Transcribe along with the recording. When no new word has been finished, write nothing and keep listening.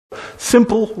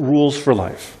simple rules for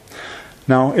life.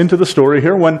 Now, into the story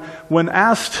here. When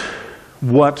asked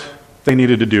what they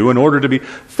needed to do in order to be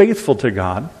faithful to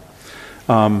God,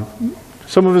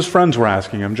 some of his friends were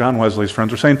asking him, John Wesley's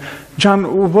friends were saying, John,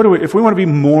 if we want to be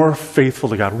more faithful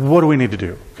to God, what do we need to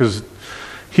do? Because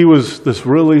he was this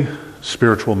really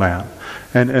spiritual man.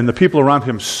 And the people around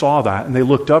him saw that, and they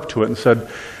looked up to it and said,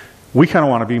 we kind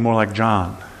of want to be more like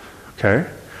John. Okay?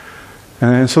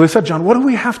 And so they said, John, what do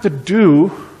we have to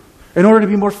do in order to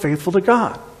be more faithful to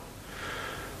God?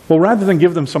 Well, rather than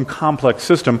give them some complex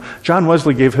system, John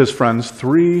Wesley gave his friends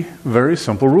 3 very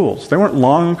simple rules. They weren't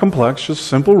long and complex, just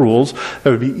simple rules that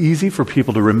would be easy for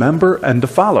people to remember and to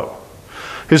follow.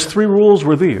 His 3 rules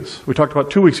were these. We talked about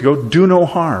 2 weeks ago, do no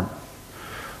harm.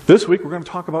 This week we're going to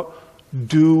talk about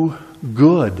do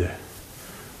good.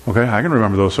 Okay, I can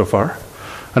remember those so far.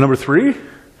 And number 3,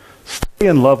 stay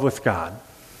in love with God.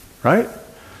 Right?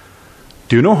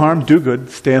 Do no harm, do good,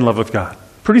 stay in love with God.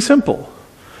 Pretty simple.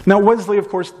 Now, Wesley, of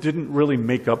course, didn't really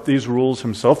make up these rules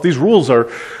himself. These rules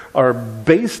are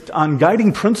based on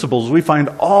guiding principles we find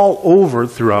all over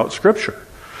throughout Scripture.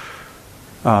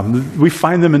 We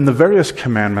find them in the various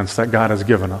commandments that God has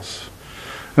given us.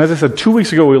 And as I said, 2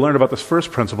 weeks ago, we learned about this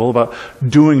first principle about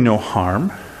doing no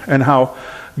harm and how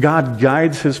God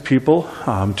guides his people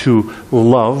to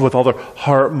love with all their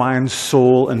heart, mind,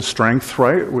 soul, and strength,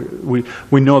 right?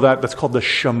 We know that. That's called the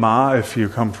Shema if you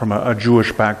come from a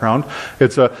Jewish background.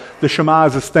 The Shema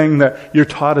is this thing that you're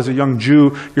taught as a young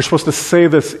Jew. You're supposed to say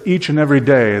this each and every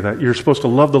day, that you're supposed to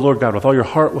love the Lord God with all your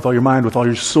heart, with all your mind, with all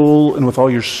your soul, and with all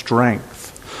your strength.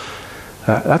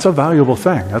 That's a valuable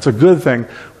thing. That's a good thing.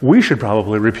 We should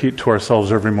probably repeat to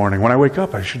ourselves every morning. When I wake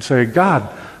up, I should say, God,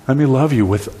 let me love you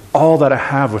with all that I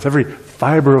have, with every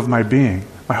fiber of my being,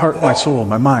 my heart, my soul,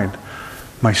 my mind,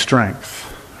 my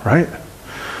strength, right?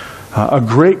 A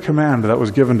great command that was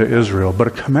given to Israel, but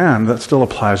a command that still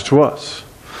applies to us.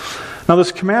 Now,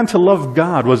 this command to love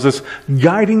God was this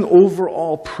guiding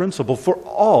overall principle for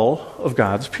all of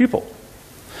God's people.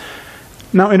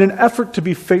 Now, in an effort to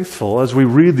be faithful, as we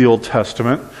read the Old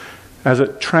Testament, as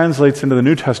it translates into the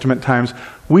New Testament times,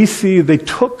 we see they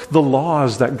took the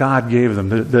laws that God gave them,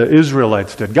 the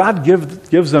Israelites did. God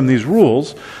gives them these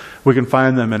rules. We can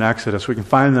find them in Exodus. We can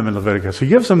find them in Leviticus. He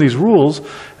gives them these rules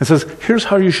and says, here's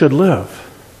how you should live.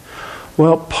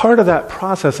 Well, part of that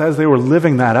process, as they were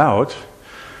living that out,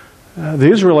 the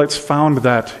Israelites found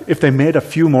that if they made a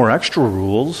few more extra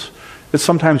rules, it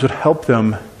sometimes would help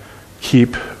them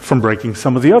keep from breaking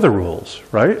some of the other rules,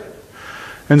 right?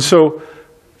 And so,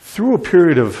 through a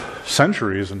period of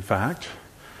centuries, in fact,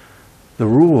 the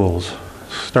rules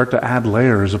start to add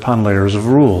layers upon layers of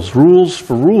rules. Rules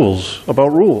for rules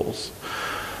about rules.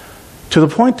 To the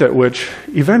point at which,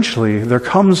 eventually, there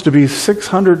comes to be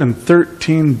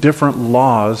 613 different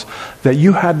laws that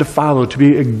you had to follow to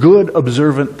be a good,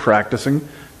 observant, practicing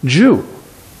Jew.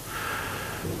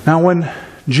 Now, when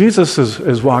Jesus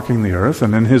is walking the earth,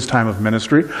 and in his time of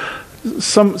ministry,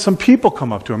 some people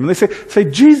come up to him and they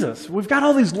say, Jesus, we've got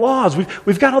all these laws,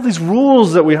 we've got all these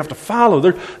rules that we have to follow.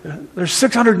 There's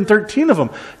 613 of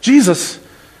them. Jesus,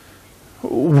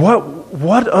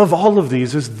 what of all of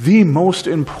these is the most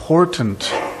important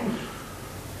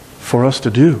for us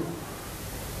to do?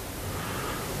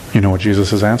 You know what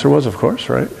Jesus' answer was, of course,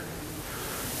 right?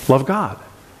 Love God.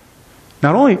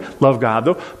 Not only love God,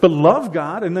 though, but love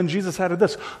God, and then Jesus added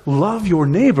this, love your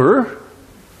neighbor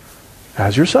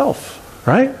as yourself,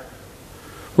 right?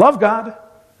 Love God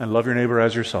and love your neighbor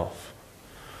as yourself.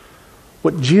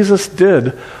 What Jesus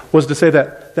did was to say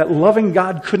that loving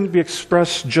God couldn't be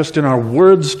expressed just in our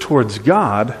words towards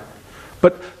God,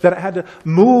 but that it had to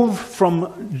move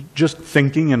from just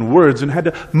thinking and words and had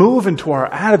to move into our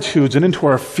attitudes and into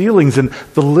our feelings and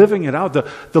the living it out.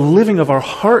 The living of our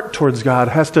heart towards God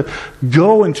has to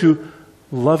go into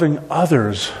loving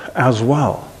others as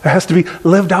well. It has to be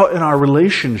lived out in our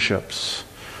relationships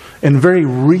in very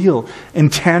real,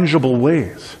 intangible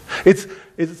ways.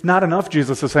 It's not enough,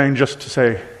 Jesus is saying, just to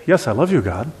say, yes, I love you,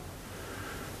 God.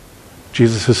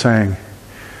 Jesus is saying,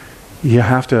 you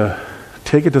have to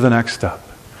take it to the next step.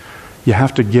 You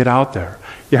have to get out there.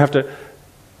 You have to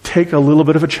take a little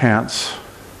bit of a chance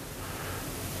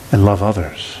and love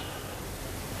others.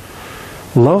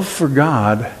 Love for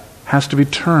God has to be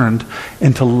turned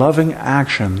into loving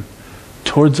action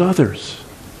towards others.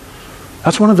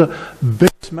 That's one of the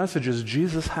biggest messages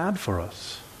Jesus had for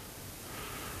us.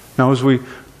 Now, as we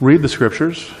read the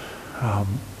Scriptures,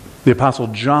 the Apostle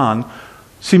John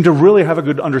seemed to really have a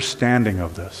good understanding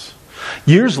of this.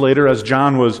 Years later, as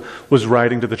John was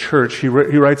writing to the church, he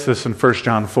writes this in 1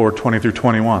 John 4, 20 through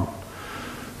 21.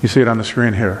 You see it on the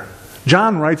screen here.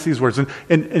 John writes these words. And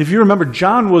if you remember,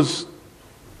 John was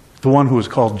the one who was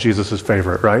called Jesus'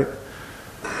 favorite, right?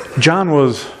 John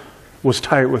was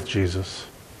tight with Jesus.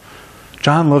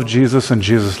 John loved Jesus and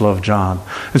Jesus loved John.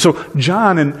 And so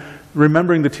John, in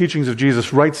remembering the teachings of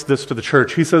Jesus, writes this to the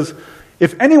church. He says,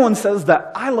 if anyone says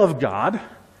that I love God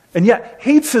and yet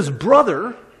hates his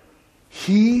brother,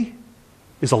 he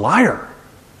is a liar.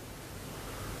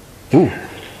 Ooh,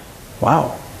 wow.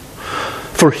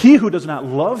 For he who does not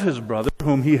love his brother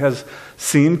whom he has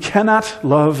seen cannot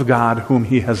love God whom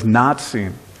he has not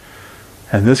seen.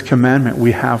 And this commandment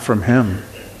we have from him: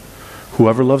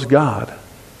 whoever loves God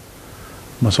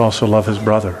must also love his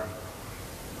brother.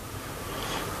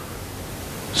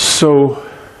 So,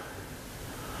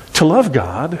 to love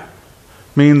God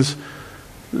means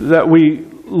that we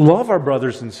love our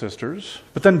brothers and sisters,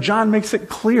 but then John makes it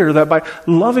clear that by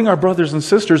loving our brothers and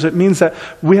sisters, it means that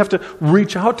we have to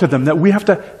reach out to them, that we have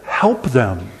to help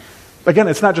them. Again,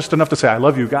 it's not just enough to say, I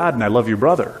love you, God, and I love you,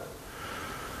 brother.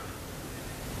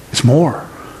 It's more.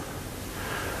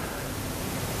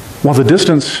 While the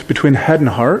distance between head and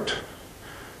heart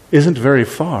isn't very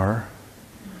far,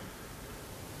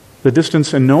 the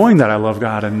distance in knowing that I love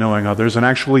God and knowing others and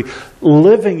actually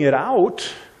living it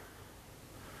out,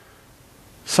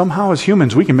 somehow as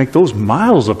humans we can make those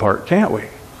miles apart, can't we?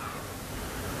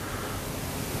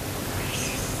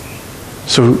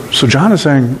 So John is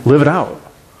saying, live it out.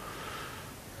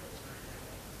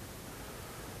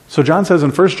 So John says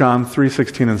in 1 John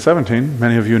 3:16 and 17,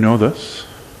 many of you know this,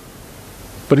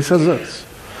 but he says this.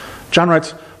 John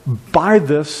writes, by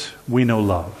this we know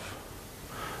love,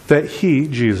 that he,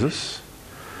 Jesus,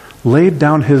 laid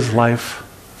down his life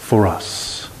for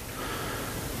us.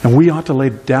 And we ought to lay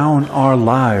down our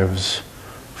lives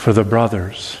for the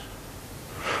brothers.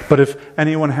 But if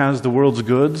anyone has the world's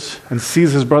goods and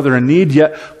sees his brother in need,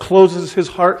 yet closes his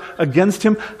heart against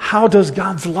him, how does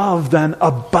God's love then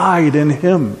abide in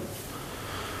him?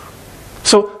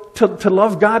 So to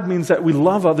love God means that we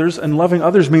love others, and loving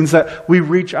others means that we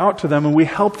reach out to them and we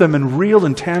help them in real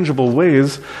and tangible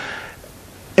ways.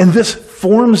 And this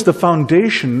forms the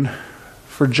foundation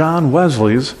for John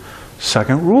Wesley's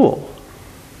second rule.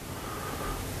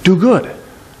 Do good,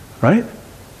 right?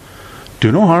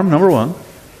 Do no harm, number one.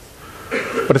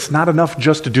 But it's not enough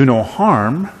just to do no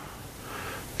harm.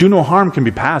 Do no harm can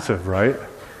be passive, right?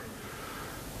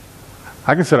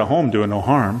 I can sit at home doing no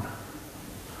harm.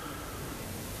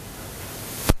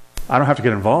 I don't have to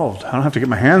get involved. I don't have to get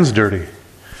my hands dirty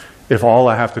if all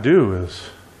I have to do is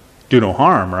do no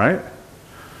harm, right?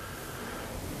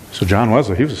 So John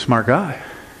Wesley, he was a smart guy.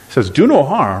 He says, do no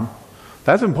harm.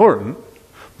 That's important.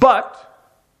 But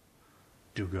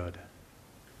do good.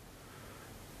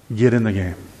 Get in the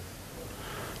game.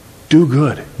 Do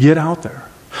good. Get out there.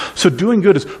 So doing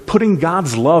good is putting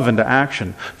God's love into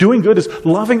action. Doing good is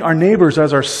loving our neighbors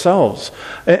as ourselves.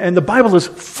 And the Bible is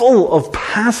full of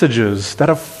passages that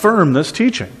affirm this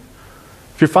teaching.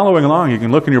 If you're following along, you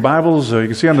can look in your Bibles. You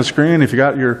can see on the screen, if you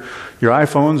got your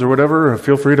iPhones or whatever,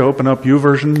 feel free to open up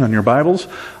YouVersion on your Bibles.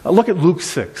 Look at Luke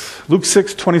 6. Luke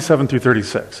 6, 27 through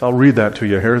 36. I'll read that to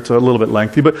you here. It's a little bit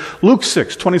lengthy, but Luke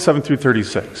 6, 27 through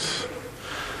 36.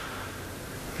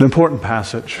 An important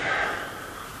passage.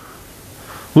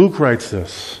 Luke writes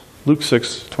this. Luke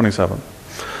 6, 27.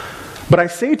 But I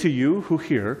say to you who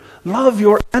hear, love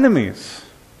your enemies.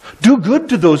 Do good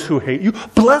to those who hate you.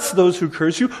 Bless those who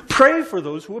curse you. Pray for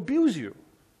those who abuse you.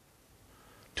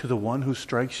 To the one who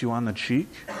strikes you on the cheek.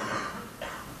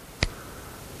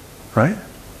 Right?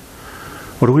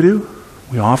 What do?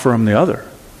 We offer him the other.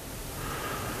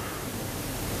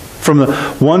 From the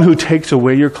one who takes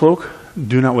away your cloak,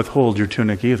 do not withhold your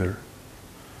tunic either.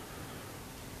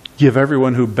 Give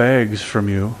everyone who begs from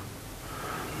you.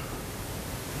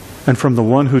 And from the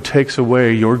one who takes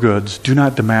away your goods, do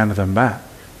not demand them back.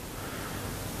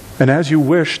 And as you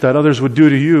wish that others would do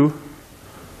to you,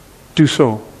 do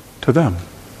so to them.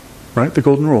 Right? The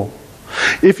golden rule.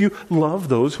 If you love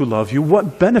those who love you,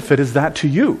 what benefit is that to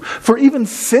you? For even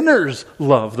sinners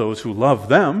love those who love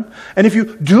them. And if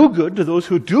you do good to those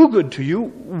who do good to you,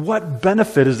 what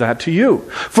benefit is that to you?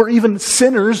 For even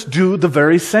sinners do the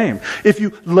very same. If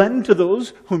you lend to those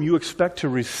whom you expect to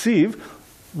receive,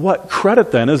 what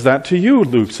credit then is that to you,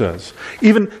 Luke says?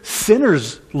 Even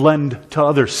sinners lend to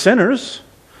other sinners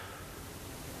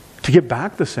to get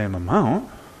back the same amount.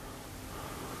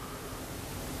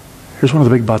 Here's one of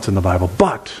the big buts in the Bible.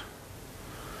 But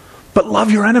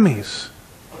love your enemies.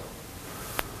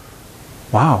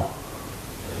 Wow.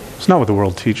 It's not what the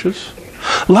world teaches.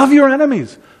 Love your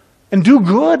enemies and do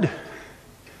good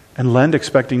and lend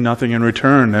expecting nothing in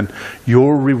return, and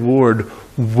your reward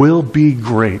will be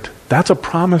great. That's a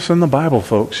promise in the Bible,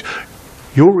 folks.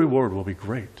 your reward will be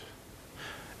great.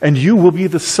 And you will be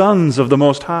the sons of the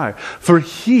Most High, for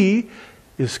He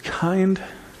is kind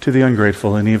to the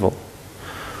ungrateful and evil.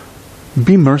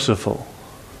 Be merciful,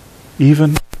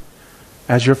 even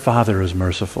as your Father is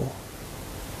merciful.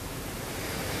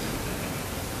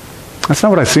 That's not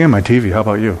what I see on my TV. How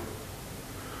about you?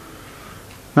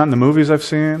 Not in the movies I've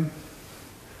seen,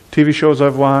 TV shows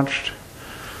I've watched.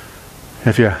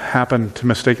 If you happen to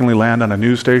mistakenly land on a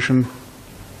news station,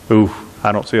 ooh,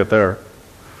 I don't see it there.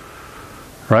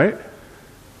 Right?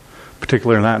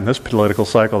 Particularly not in this political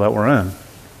cycle that we're in.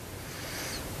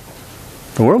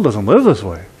 The world doesn't live this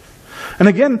way. And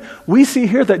again, we see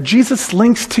here that Jesus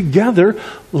links together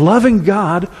loving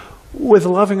God with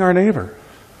loving our neighbor.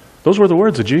 Those were the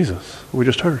words of Jesus we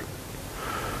just heard.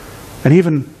 And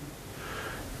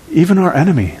even our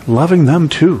enemy, loving them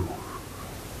too.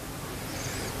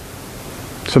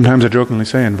 Sometimes I jokingly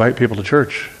say, invite people to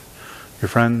church. Your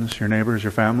friends, your neighbors,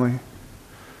 your family,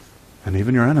 and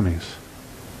even your enemies.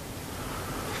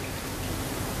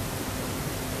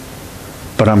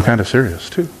 But I'm kind of serious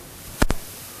too.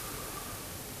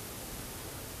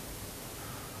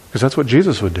 Because that's what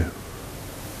Jesus would do.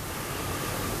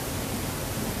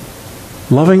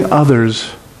 Loving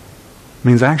others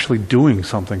means actually doing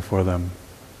something for them.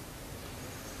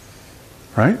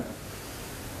 Right?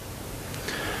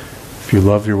 If you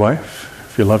love your wife,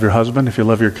 if you love your husband, if you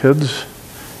love your kids,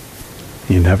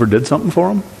 you never did something for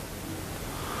them?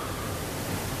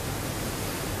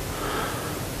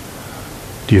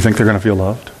 Do you think they're going to feel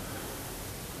loved?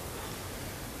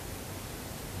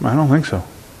 I don't think so.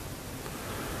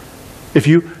 If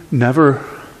you never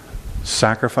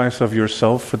sacrifice of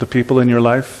yourself for the people in your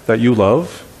life that you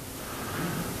love,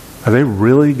 are they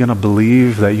really going to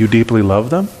believe that you deeply love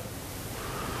them?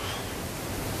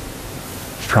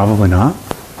 Probably not.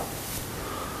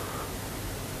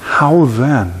 How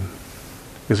then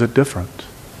is it different?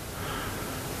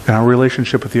 In our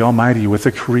relationship with the Almighty, with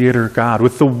the Creator God,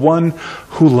 with the one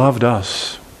who loved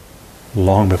us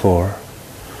long before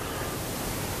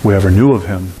we ever knew of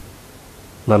Him,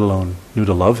 let alone knew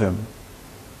to love Him.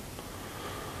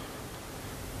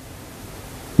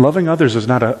 Loving others is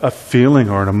not a feeling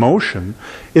or an emotion.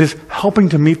 It is helping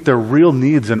to meet their real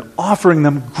needs and offering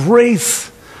them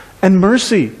grace and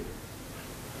mercy.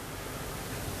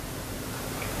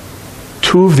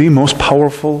 Two of the most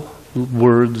powerful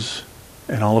words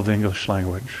in all of the English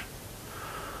language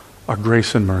are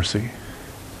grace and mercy.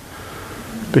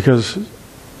 Because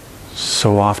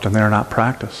so often they are not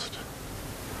practiced.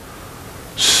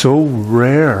 So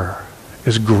rare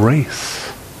is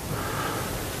grace.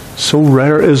 So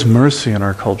rare is mercy in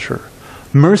our culture.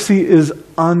 Mercy is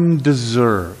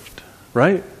undeserved,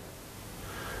 right?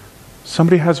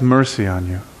 Somebody has mercy on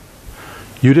you.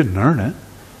 You didn't earn it.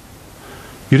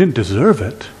 You didn't deserve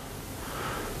it.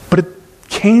 But it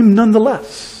came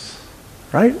nonetheless,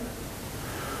 right?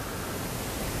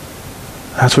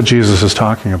 That's what Jesus is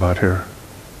talking about here.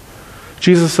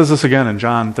 Jesus says this again in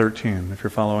John 13, if you're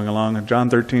following along, in John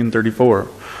 13:34.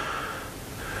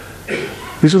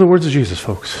 These are the words of Jesus,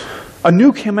 folks. A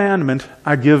new commandment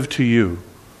I give to you,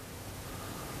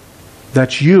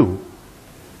 that you,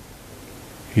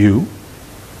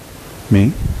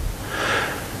 me,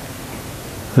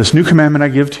 this new commandment I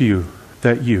give to you,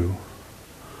 that you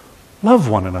love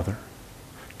one another,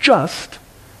 just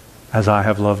as I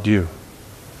have loved you.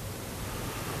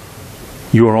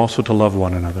 You are also to love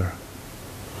one another.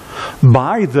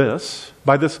 By this,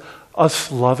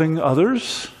 us loving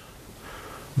others,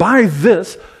 by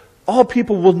this, all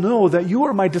people will know that you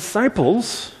are my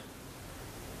disciples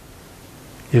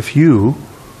if you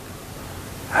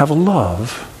have a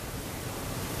love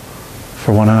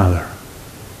for one another.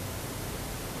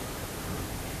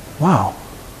 Wow.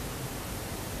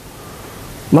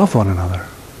 Love one another.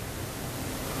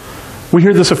 We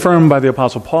hear this affirmed by the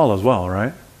Apostle Paul as well,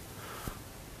 right?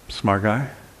 Smart guy.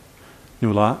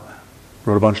 Knew a lot.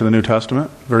 Wrote a bunch of the New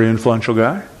Testament. Very influential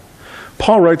guy.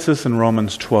 Paul writes this in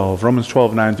Romans 12,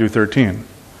 9 through 13.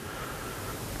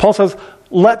 Paul says,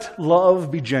 let love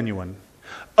be genuine.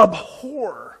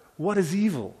 Abhor what is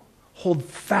evil. Hold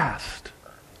fast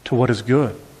to what is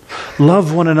good.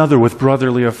 Love one another with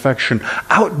brotherly affection.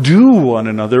 Outdo one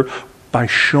another by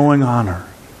showing honor.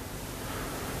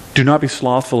 Do not be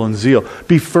slothful in zeal.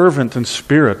 Be fervent in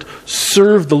spirit.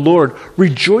 Serve the Lord,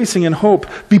 rejoicing in hope.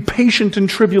 Be patient in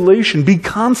tribulation. Be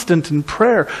constant in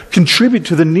prayer. Contribute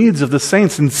to the needs of the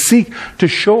saints and seek to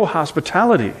show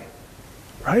hospitality.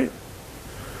 Right?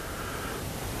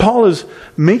 Paul is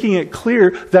making it clear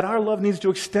that our love needs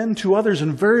to extend to others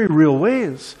in very real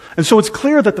ways. And so it's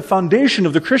clear that the foundation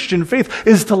of the Christian faith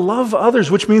is to love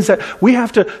others, which means that we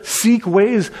have to seek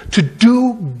ways to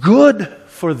do good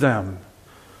for them.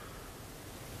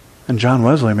 And John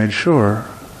Wesley made sure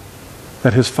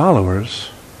that his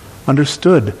followers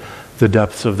understood the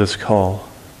depths of this call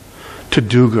to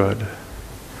do good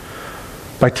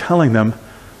by telling them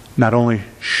not only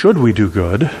should we do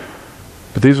good,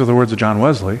 but these are the words of John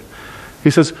Wesley. He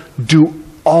says, do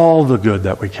all the good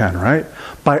that we can, right?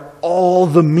 By all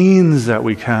the means that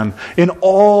we can, in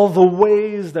all the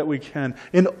ways that we can,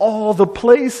 in all the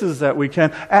places that we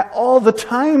can, at all the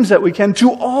times that we can,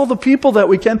 to all the people that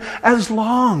we can, as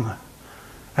long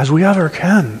as we ever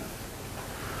can.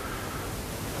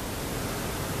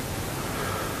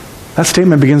 That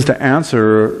statement begins to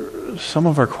answer some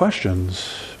of our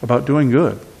questions about doing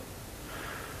good.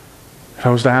 If I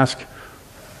was to ask,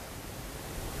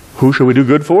 who should we do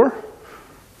good for?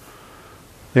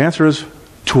 The answer is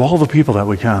to all the people that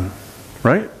we can,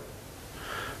 right?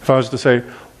 If I was to say,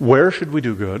 where should we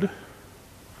do good?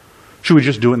 Should we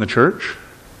just do it in the church?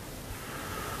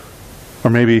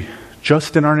 Or maybe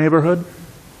just in our neighborhood?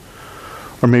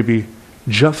 Or maybe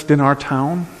just in our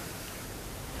town?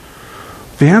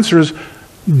 The answer is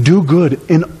do good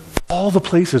in all the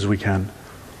places we can.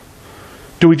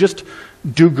 Do we just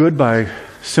do good by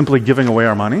simply giving away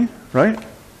our money, right?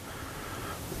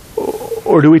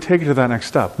 Or do we take it to that next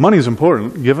step? Money is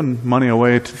important. Giving money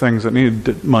away to things that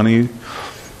need money,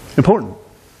 important.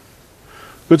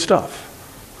 Good stuff.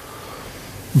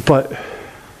 But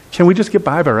can we just get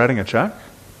by writing a check?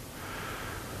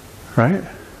 Right?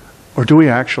 Or do we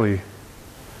actually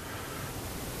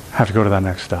have to go to that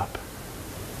next step?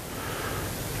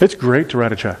 It's great to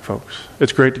write a check, folks.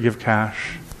 It's great to give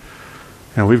cash.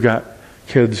 You know, we've got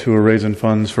kids who are raising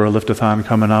funds for a lift-a-thon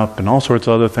coming up and all sorts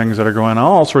of other things that are going on,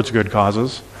 all sorts of good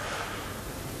causes.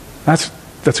 That's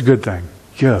a good thing.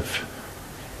 Give.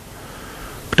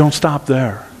 But don't stop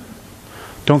there.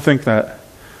 Don't think that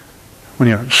when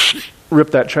you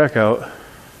rip that check out,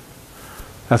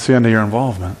 that's the end of your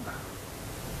involvement.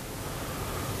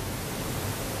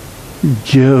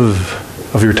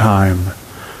 Give of your time,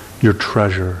 your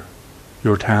treasure,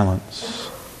 your talents.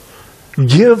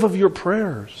 Give of your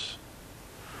prayers.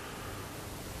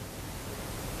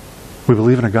 We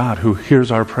believe in a God who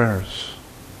hears our prayers.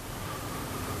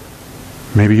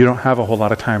 Maybe you don't have a whole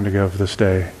lot of time to give this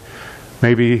day.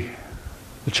 Maybe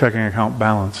the checking account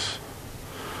balance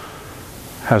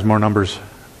has more numbers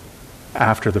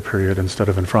after the period instead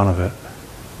of in front of it.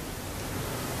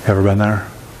 You ever been there?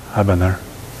 I've been there.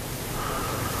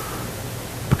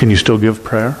 But can you still give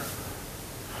prayer?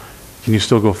 Can you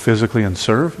still go physically and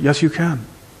serve? Yes, you can.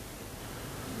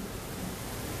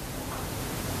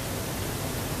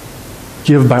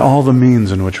 Give by all the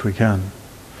means in which we can.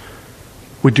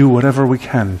 We do whatever we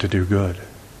can to do good.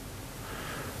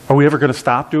 Are we ever going to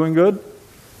stop doing good?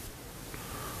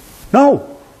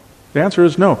 No. The answer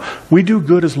is no. We do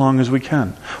good as long as we can.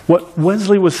 What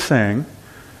Wesley was saying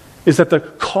is that the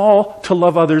call to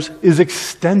love others is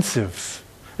extensive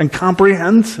and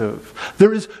comprehensive.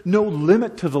 There is no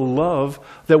limit to the love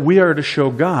that we are to show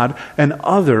God and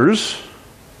others.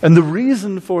 And the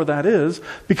reason for that is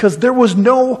because there was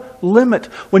no limit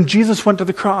when Jesus went to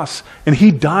the cross and He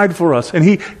died for us and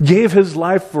He gave His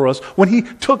life for us. When He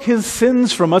took His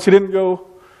sins from us, He didn't go,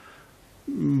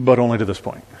 but only to this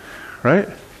point, right?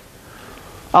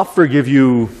 I'll forgive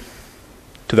you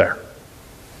to there.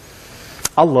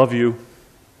 I'll love you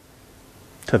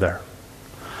to there.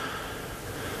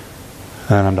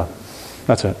 And I'm done.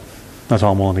 That's it. That's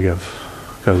all I'm willing to give.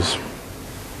 Because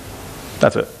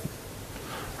that's it.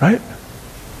 Right?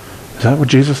 Is that what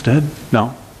Jesus did?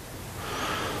 No.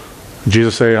 Did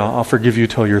Jesus say, I'll forgive you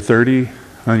till you're 30,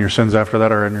 and your sins after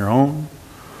that are on your own?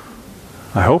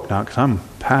 I hope not, because I'm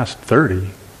past 30.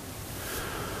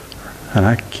 And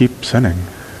I keep sinning.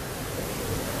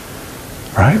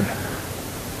 Right?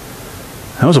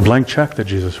 That was a blank check that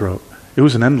Jesus wrote. It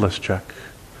was an endless check.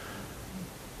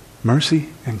 Mercy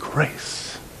and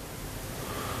grace.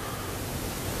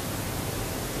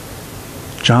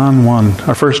 John 1,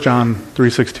 or 1 John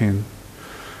 3:16.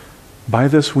 By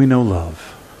this we know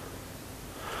love,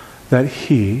 that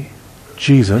He,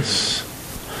 Jesus,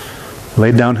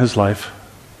 laid down His life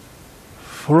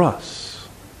for us.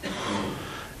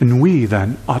 And we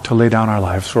then ought to lay down our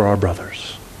lives for our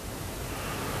brothers.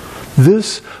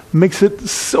 This makes it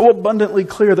so abundantly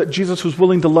clear that Jesus was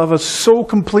willing to love us so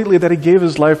completely that He gave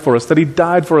His life for us, that He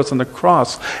died for us on the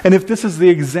cross. And if this is the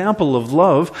example of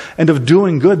love and of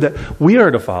doing good that we are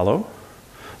to follow,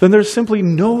 then there's simply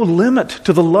no limit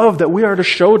to the love that we are to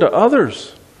show to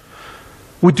others.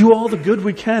 We do all the good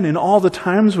we can in all the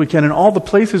times we can, in all the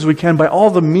places we can, by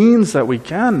all the means that we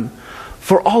can,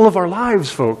 for all of our lives,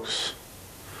 folks.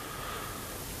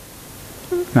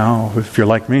 Now, if you're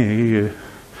like me, you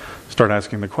start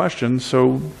asking the question,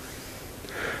 so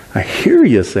I hear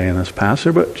you saying this,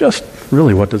 Pastor, but just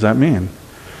really what does that mean?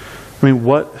 I mean,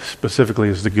 what specifically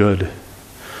is the good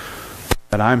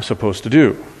that I'm supposed to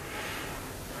do?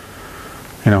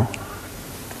 You know,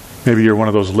 maybe you're one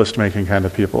of those list-making kind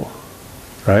of people,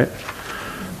 right?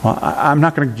 Well, I'm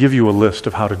not going to give you a list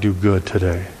of how to do good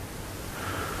today.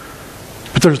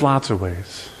 But there's lots of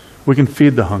ways. We can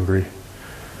feed the hungry.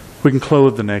 We can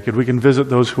clothe the naked. We can visit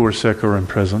those who are sick or in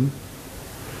prison.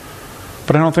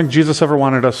 But I don't think Jesus ever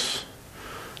wanted us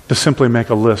to simply make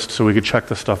a list so we could check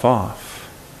the stuff off.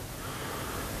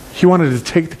 He wanted to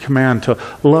take the command to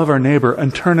love our neighbor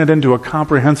and turn it into a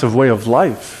comprehensive way of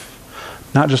life,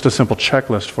 not just a simple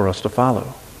checklist for us to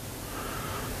follow.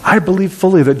 I believe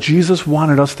fully that Jesus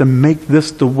wanted us to make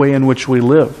this the way in which we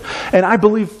live. And I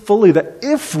believe fully that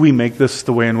if we make this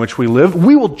the way in which we live,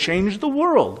 we will change the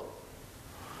world.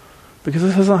 Because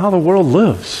this isn't how the world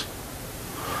lives.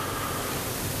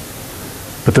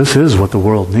 But this is what the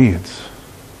world needs.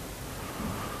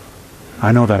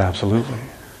 I know that absolutely.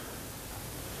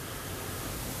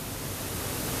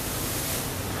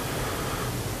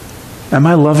 Am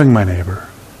I loving my neighbor?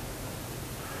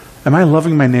 Am I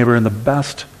loving my neighbor in the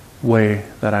best way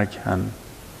that I can?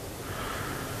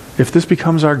 If this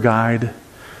becomes our guide,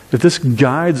 if this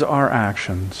guides our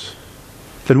actions,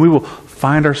 then we will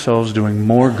find ourselves doing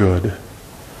more good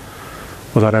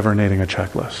without ever needing a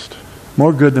checklist.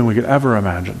 More good than we could ever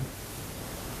imagine.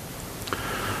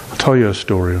 I'll tell you a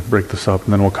story, I'll break this up,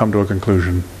 and then we'll come to a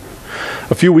conclusion.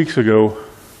 A few weeks ago,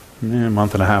 a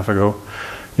month and a half ago,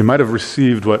 you might have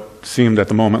received what seemed at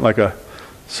the moment like a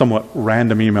somewhat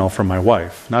random email from my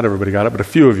wife. Not everybody got it, but a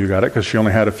few of you got it because she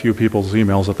only had a few people's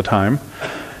emails at the time.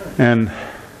 And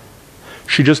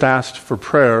she just asked for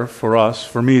prayer for us,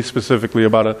 for me specifically,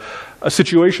 about a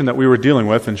situation that we were dealing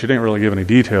with, and she didn't really give any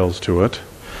details to it.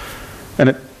 And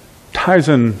it ties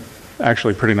in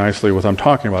actually pretty nicely with what I'm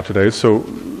talking about today, so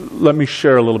let me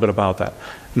share a little bit about that.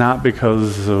 Not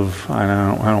because of,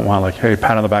 I don't want like, hey,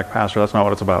 pat on the back, Pastor, that's not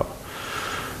what it's about.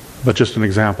 But just an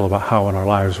example about how in our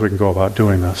lives we can go about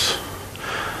doing this.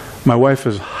 My wife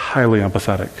is highly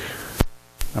empathetic.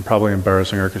 I'm probably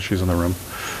embarrassing her because she's in the room.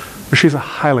 But she's a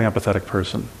highly empathetic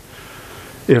person.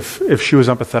 If she was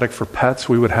empathetic for pets,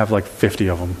 we would have like 50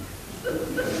 of them.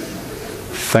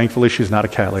 Thankfully, she's not a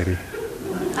cat lady.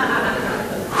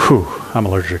 Whew, I'm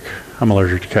allergic. I'm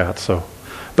allergic to cats, so.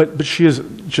 But she is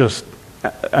just,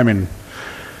 I mean,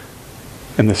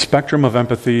 in the spectrum of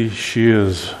empathy, she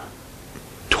is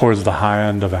towards the high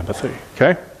end of empathy,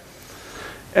 okay?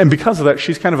 And because of that,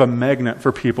 she's kind of a magnet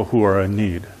for people who are in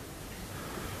need.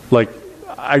 Like,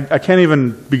 I can't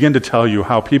even begin to tell you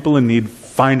how people in need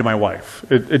find my wife.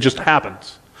 It just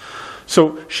happens.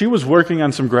 So she was working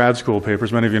on some grad school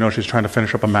papers. Many of you know she's trying to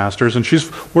finish up a master's, and she's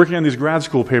working on these grad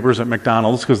school papers at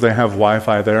McDonald's because they have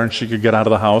Wi-Fi there, and she could get out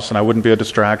of the house, and I wouldn't be a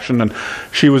distraction. And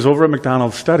she was over at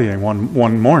McDonald's studying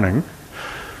one morning.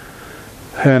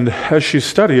 And as she's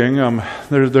studying,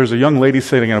 there's a young lady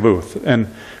sitting in a booth. And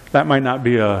that might not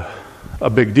be a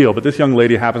big deal, but this young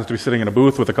lady happens to be sitting in a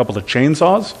booth with a couple of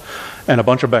chainsaws and a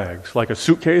bunch of bags, like a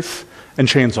suitcase and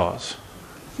chainsaws.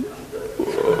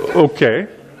 Okay.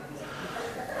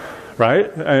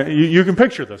 Right? You can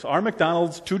picture this. Our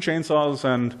McDonald's, 2 chainsaws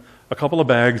and a couple of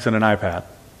bags and an iPad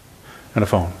and a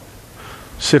phone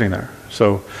sitting there.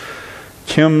 So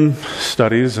Kim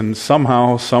studies, and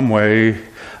somehow, some way,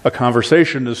 a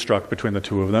conversation is struck between the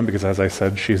two of them because, as I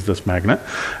said, she's this magnet.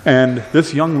 And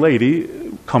this young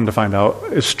lady, come to find out,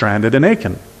 is stranded in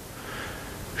Aiken.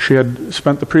 She had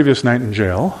spent the previous night in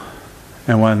jail,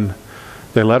 and when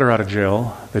they let her out of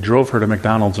jail, they drove her to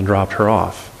McDonald's and dropped her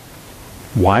off.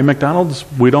 Why McDonald's?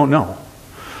 We don't know.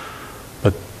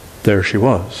 But there she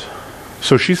was.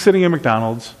 So she's sitting in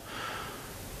McDonald's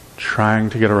trying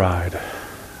to get a ride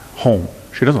home.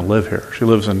 She doesn't live here. She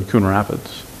lives in Coon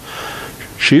Rapids.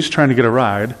 She's trying to get a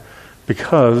ride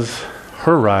because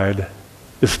her ride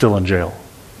is still in jail.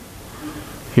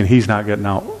 And he's not getting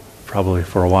out probably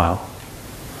for a while.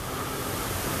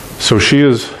 So she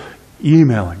is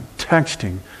emailing,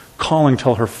 texting, calling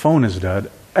till her phone is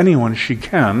dead, anyone she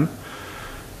can,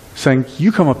 saying,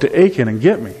 you come up to Aiken and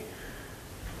get me.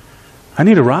 I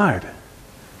need a ride.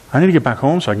 I need to get back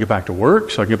home so I can get back to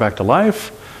work, so I can get back to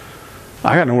life.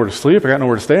 I got nowhere to sleep, I got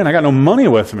nowhere to stay, and I got no money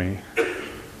with me.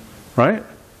 Right?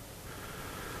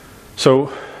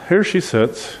 So here she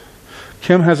sits.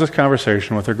 Kim has this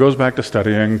conversation with her, goes back to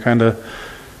studying, kind of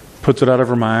puts it out of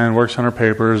her mind, works on her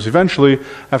papers. Eventually,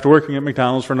 after working at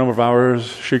McDonald's for a number of hours,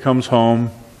 she comes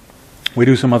home. We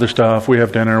do some other stuff. We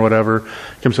have dinner, whatever.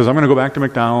 Kim says, I'm going to go back to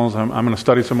McDonald's. I'm going to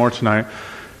study some more tonight.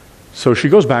 So she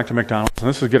goes back to McDonald's, and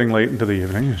this is getting late into the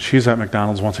evening. She's at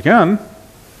McDonald's once again,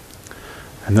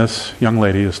 and this young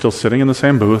lady is still sitting in the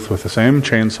same booth with the same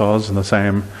chainsaws and the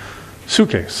same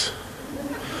suitcase.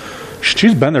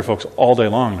 She's been there, folks, all day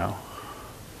long now.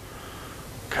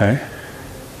 Okay?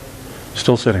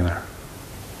 Still sitting there.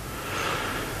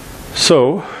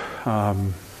 So,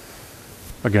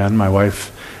 again, my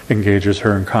wife engages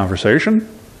her in conversation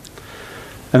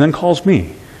and then calls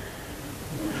me.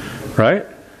 Right?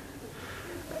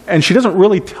 And she doesn't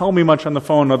really tell me much on the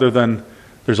phone other than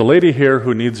there's a lady here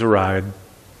who needs a ride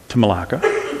to Malacca.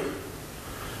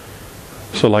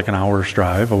 So like an hour's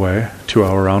drive away,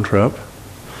 2-hour round trip.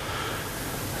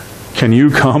 Can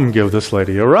you come give this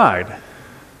lady a ride?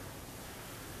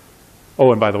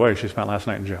 Oh, and by the way, she spent last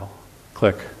night in jail.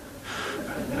 Click.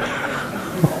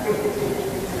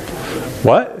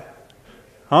 What?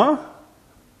 Huh?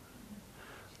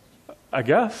 I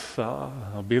guess.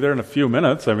 I'll be there in a few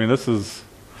minutes. I mean, this is...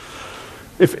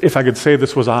 If I could say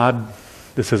this was odd,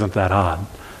 this isn't that odd.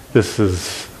 This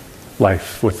is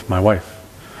life with my wife.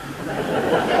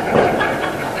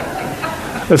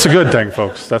 It's a good thing,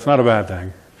 folks. That's not a bad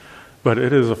thing. But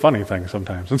it is a funny thing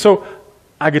sometimes. And so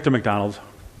I get to McDonald's,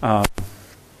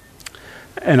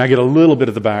 and I get a little bit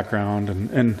of the background,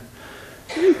 and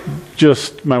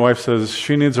just my wife says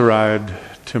she needs a ride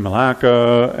to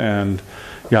Malacca, and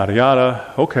yada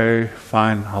yada. Okay,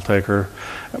 fine, I'll take her.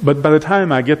 But by the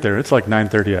time I get there, it's like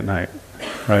 9:30 at night,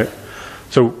 right?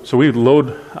 So we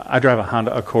load. I drive a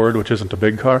Honda Accord, which isn't a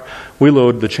big car. We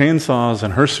load the chainsaws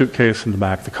and her suitcase in the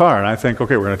back of the car, and I think,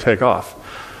 okay, we're going to take off.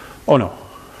 Oh no.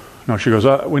 No, she goes,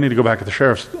 we need to go back to the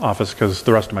sheriff's office because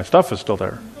the rest of my stuff is still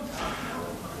there.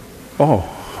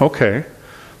 Oh, okay.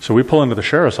 So we pull into the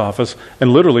sheriff's office,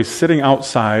 and literally sitting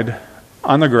outside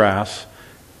on the grass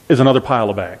is another pile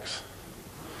of bags.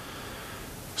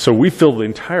 So we fill the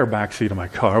entire back seat of my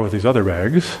car with these other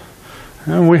bags,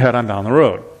 and we head on down the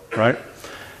road, right?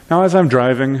 Now, as I'm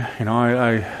driving,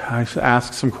 I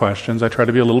ask some questions. I try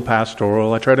to be a little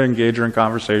pastoral. I try to engage her in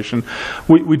conversation.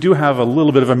 We do have a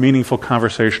little bit of a meaningful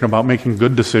conversation about making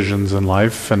good decisions in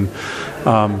life, and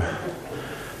all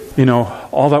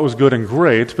that was good and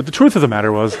great. But the truth of the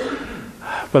matter was,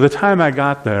 by the time I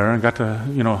got there and got to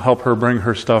help her bring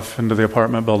her stuff into the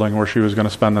apartment building where she was going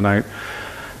to spend the night,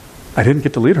 I didn't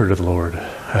get to lead her to the Lord.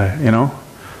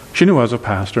 She knew I was a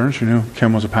pastor, and she knew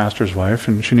Kim was a pastor's wife,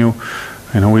 and she knew,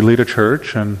 we lead a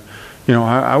church, and,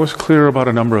 I was clear about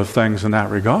a number of things in that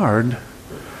regard,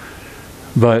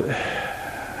 but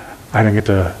I didn't get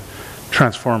to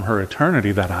transform her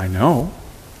eternity that I know.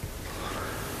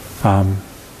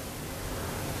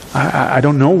 I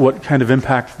don't know what kind of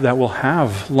impact that will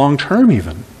have long term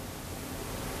even.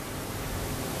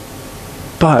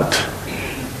 But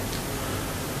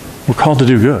we're called to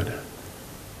do good.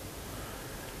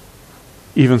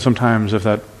 Even sometimes if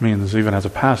that means, even as a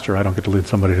pastor, I don't get to lead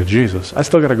somebody to Jesus. I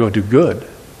still got to go do good.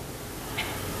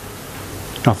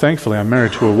 Now, thankfully, I'm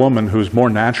married to a woman who's more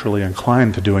naturally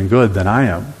inclined to doing good than I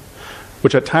am,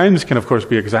 which at times can, of course,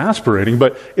 be exasperating,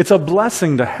 but it's a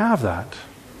blessing to have that.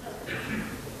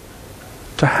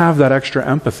 To have that extra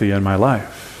empathy in my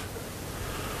life.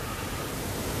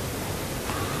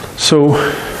 So,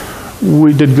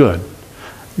 we did good.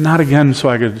 Not again so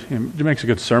I could, it makes a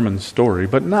good sermon story,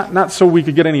 but not so we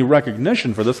could get any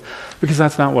recognition for this, because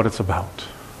that's not what it's about.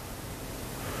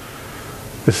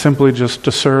 It's simply just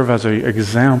to serve as an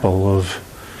example of,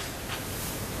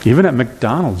 even at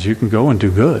McDonald's, you can go and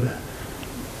do good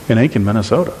in Aiken,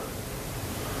 Minnesota.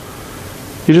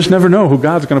 You just never know who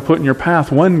God's going to put in your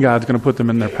path, when God's going to put them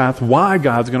in their path, why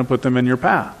God's going to put them in your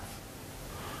path.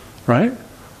 Right?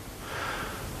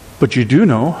 But you do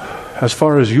know, as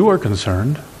far as you are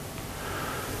concerned,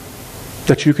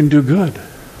 that you can do good.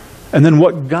 And then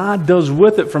what God does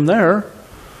with it from there,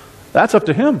 that's up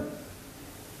to Him.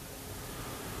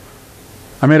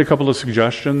 I made a couple of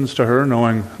suggestions to her,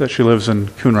 knowing that she lives in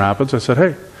Coon Rapids. I said,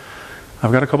 hey,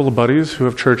 I've got a couple of buddies who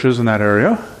have churches in that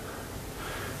area.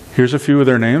 Here's a few of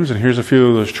their names, and here's a few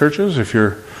of those churches. If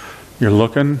you're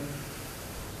looking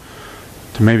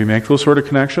to maybe make those sort of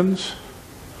connections.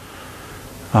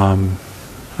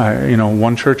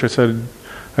 One church, I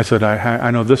said,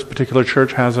 I know this particular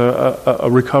church has a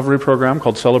recovery program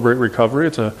called Celebrate Recovery.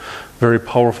 It's a very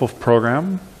powerful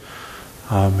program.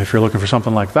 If you're looking for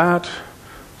something like that,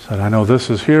 I said, I know this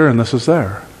is here and this is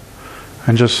there.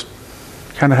 And just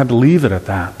kind of had to leave it at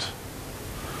that.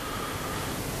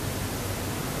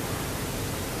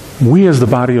 We as the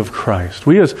body of Christ,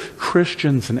 we as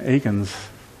Christians in Aikens,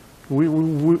 we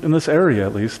in this area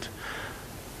at least,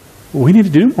 we need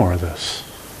to do more of this.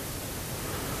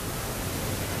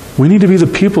 We need to be the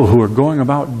people who are going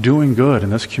about doing good in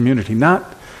this community,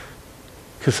 not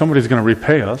because somebody's going to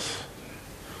repay us,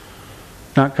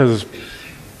 not because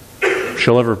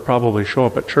she'll ever probably show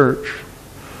up at church.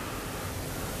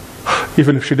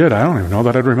 Even if she did, I don't even know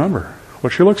that I'd remember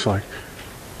what she looks like.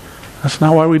 That's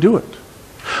not why we do it.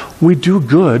 We do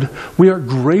good, we are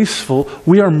graceful,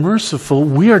 we are merciful,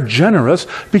 we are generous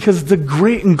because the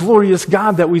great and glorious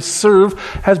God that we serve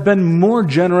has been more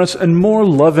generous and more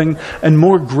loving and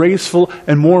more graceful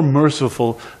and more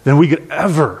merciful than we could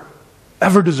ever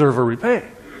deserve or repay.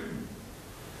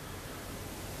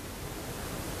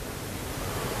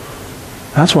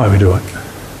 That's why we do it.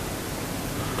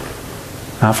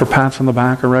 Not for pats on the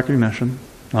back or recognition.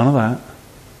 None of that.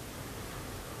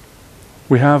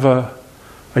 We have a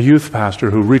youth pastor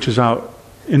who reaches out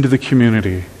into the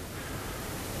community,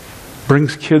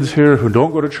 brings kids here who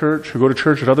don't go to church, who go to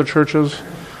church at other churches,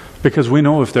 because we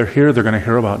know if they're here, they're going to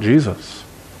hear about Jesus.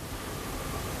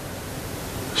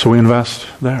 So we invest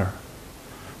there.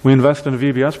 We invest in a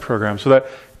VBS program so that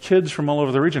kids from all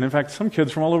over the region, in fact, some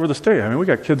kids from all over the state. I mean, we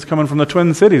got kids coming from the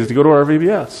Twin Cities to go to our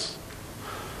VBS.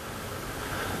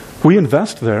 We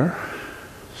invest there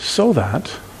so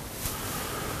that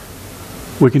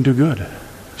we can do good,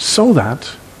 so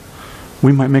that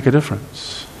we might make a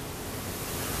difference.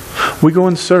 We go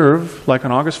and serve, like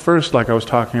on August 1st, like I was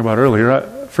talking about earlier,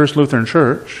 at First Lutheran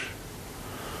Church.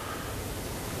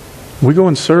 We go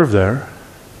and serve there.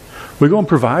 We go and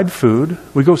provide food.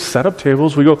 We go set up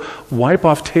tables. We go wipe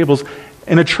off tables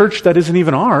in a church that isn't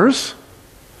even ours.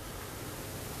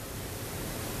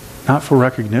 Not for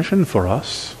recognition for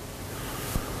us,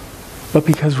 but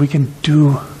because we can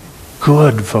do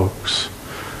good, folks.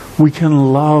 We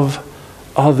can love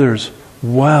others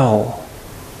well.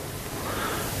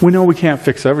 We know we can't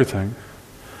fix everything,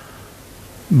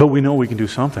 but we know we can do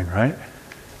something, right?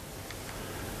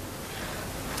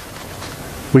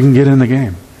 We can get in the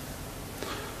game.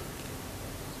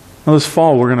 Now this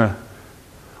fall we're going to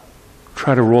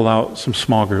try to roll out some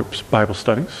small groups, Bible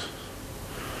studies.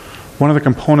 One of the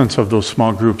components of those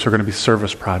small groups are going to be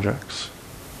service projects.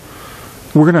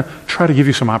 We're going to try to give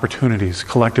you some opportunities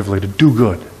collectively to do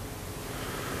good.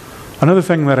 Another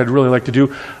thing that I'd really like to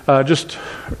do, just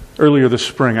earlier this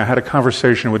spring, I had a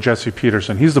conversation with Jesse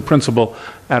Peterson. He's the principal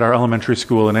at our elementary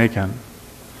school in Aiken.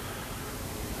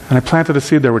 And I planted a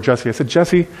seed there with Jesse. I said,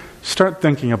 Jesse, start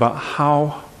thinking about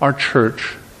how our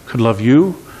church could love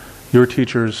you, your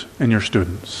teachers, and your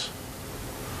students.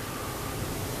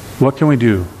 What can we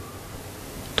do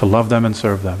to love them and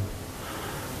serve them?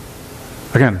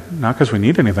 Again, not because we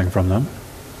need anything from them,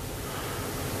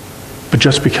 but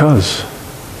just because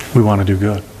we want to do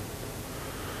good.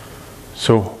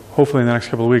 So hopefully in the next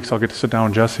couple of weeks I'll get to sit down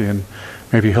with Jesse and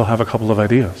maybe he'll have a couple of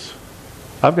ideas.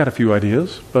 I've got a few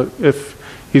ideas, but if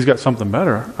he's got something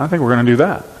better, I think we're going to do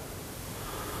that.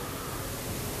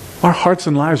 Our hearts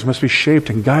and lives must be shaped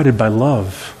and guided by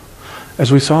love,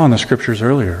 as we saw in the scriptures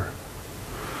earlier.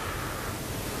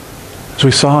 As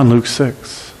we saw in Luke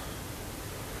 6.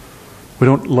 We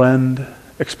don't lend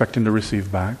expecting to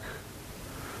receive back,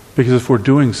 because if we're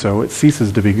doing so, it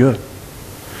ceases to be good.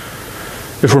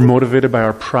 If we're motivated by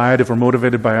our pride, if we're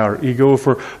motivated by our ego, if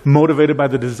we're motivated by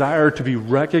the desire to be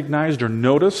recognized or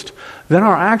noticed, then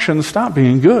our actions stop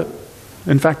being good.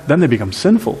 In fact, then they become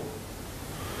sinful.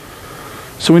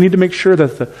 So we need to make sure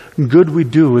that the good we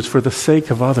do is for the sake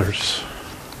of others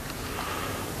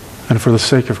and for the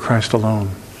sake of Christ alone.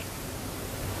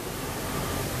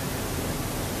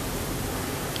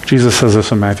 Jesus says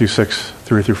this in Matthew 6,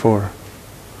 3-4.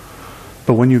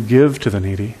 But when you give to the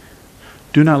needy,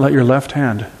 do not let your left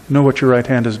hand know what your right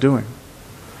hand is doing,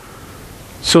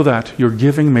 so that your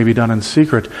giving may be done in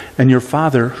secret, and your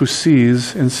Father who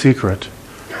sees in secret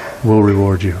will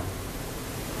reward you.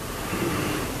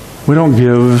 We don't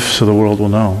give so the world will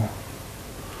know.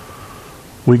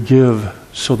 We give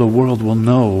so the world will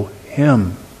know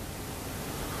Him.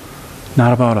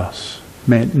 Not about us.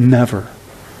 May it never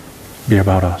be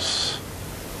about us.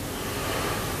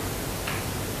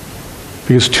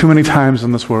 Because too many times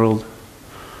in this world,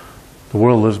 the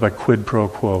world lives by quid pro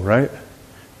quo, right?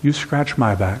 You scratch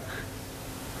my back,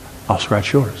 I'll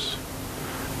scratch yours.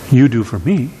 You do for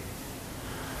me,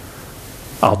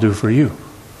 I'll do for you.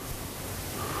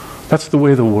 That's the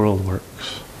way the world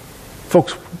works.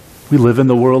 Folks, we live in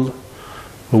the world,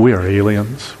 but we are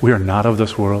aliens. We are not of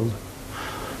this world.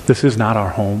 This is not our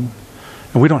home.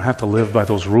 And we don't have to live by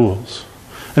those rules.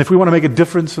 And if we want to make a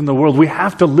difference in the world, we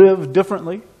have to live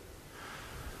differently.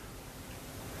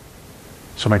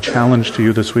 So my challenge to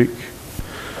you this week,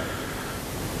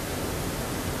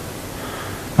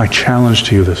 my challenge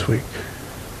to you this week,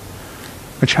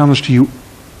 my challenge to you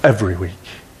every week.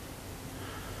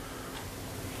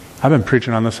 I've been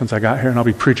preaching on this since I got here, and I'll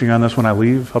be preaching on this when I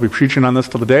leave. I'll be preaching on this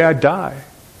till the day I die.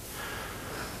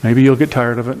 Maybe you'll get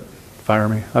tired of it. Fire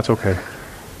me. That's okay.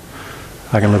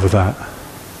 I can live with that.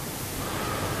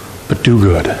 But do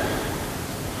good.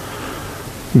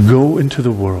 Go into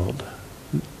the world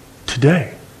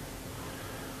today.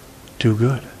 Do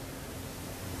good.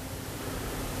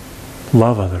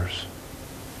 Love others.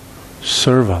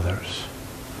 Serve others.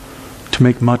 To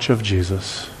make much of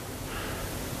Jesus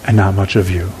and not much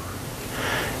of you.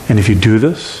 And if you do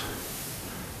this,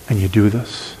 and you do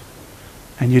this,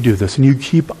 and you do this, and you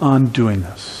keep on doing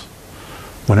this,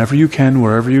 whenever you can,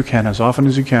 wherever you can, as often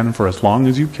as you can, for as long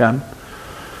as you can,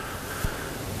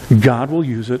 God will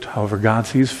use it however God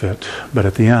sees fit. But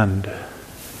at the end,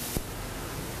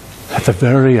 at the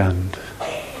very end,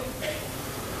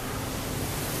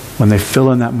 when they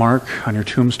fill in that mark on your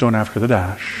tombstone after the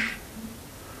dash,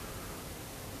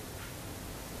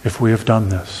 if we have done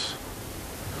this,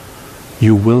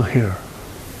 you will hear,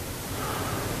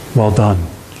 "Well done,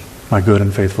 my good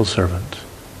and faithful servant."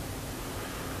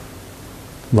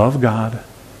 Love God,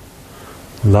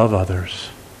 love others,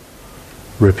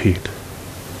 repeat.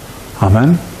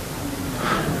 Amen?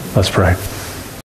 Let's pray.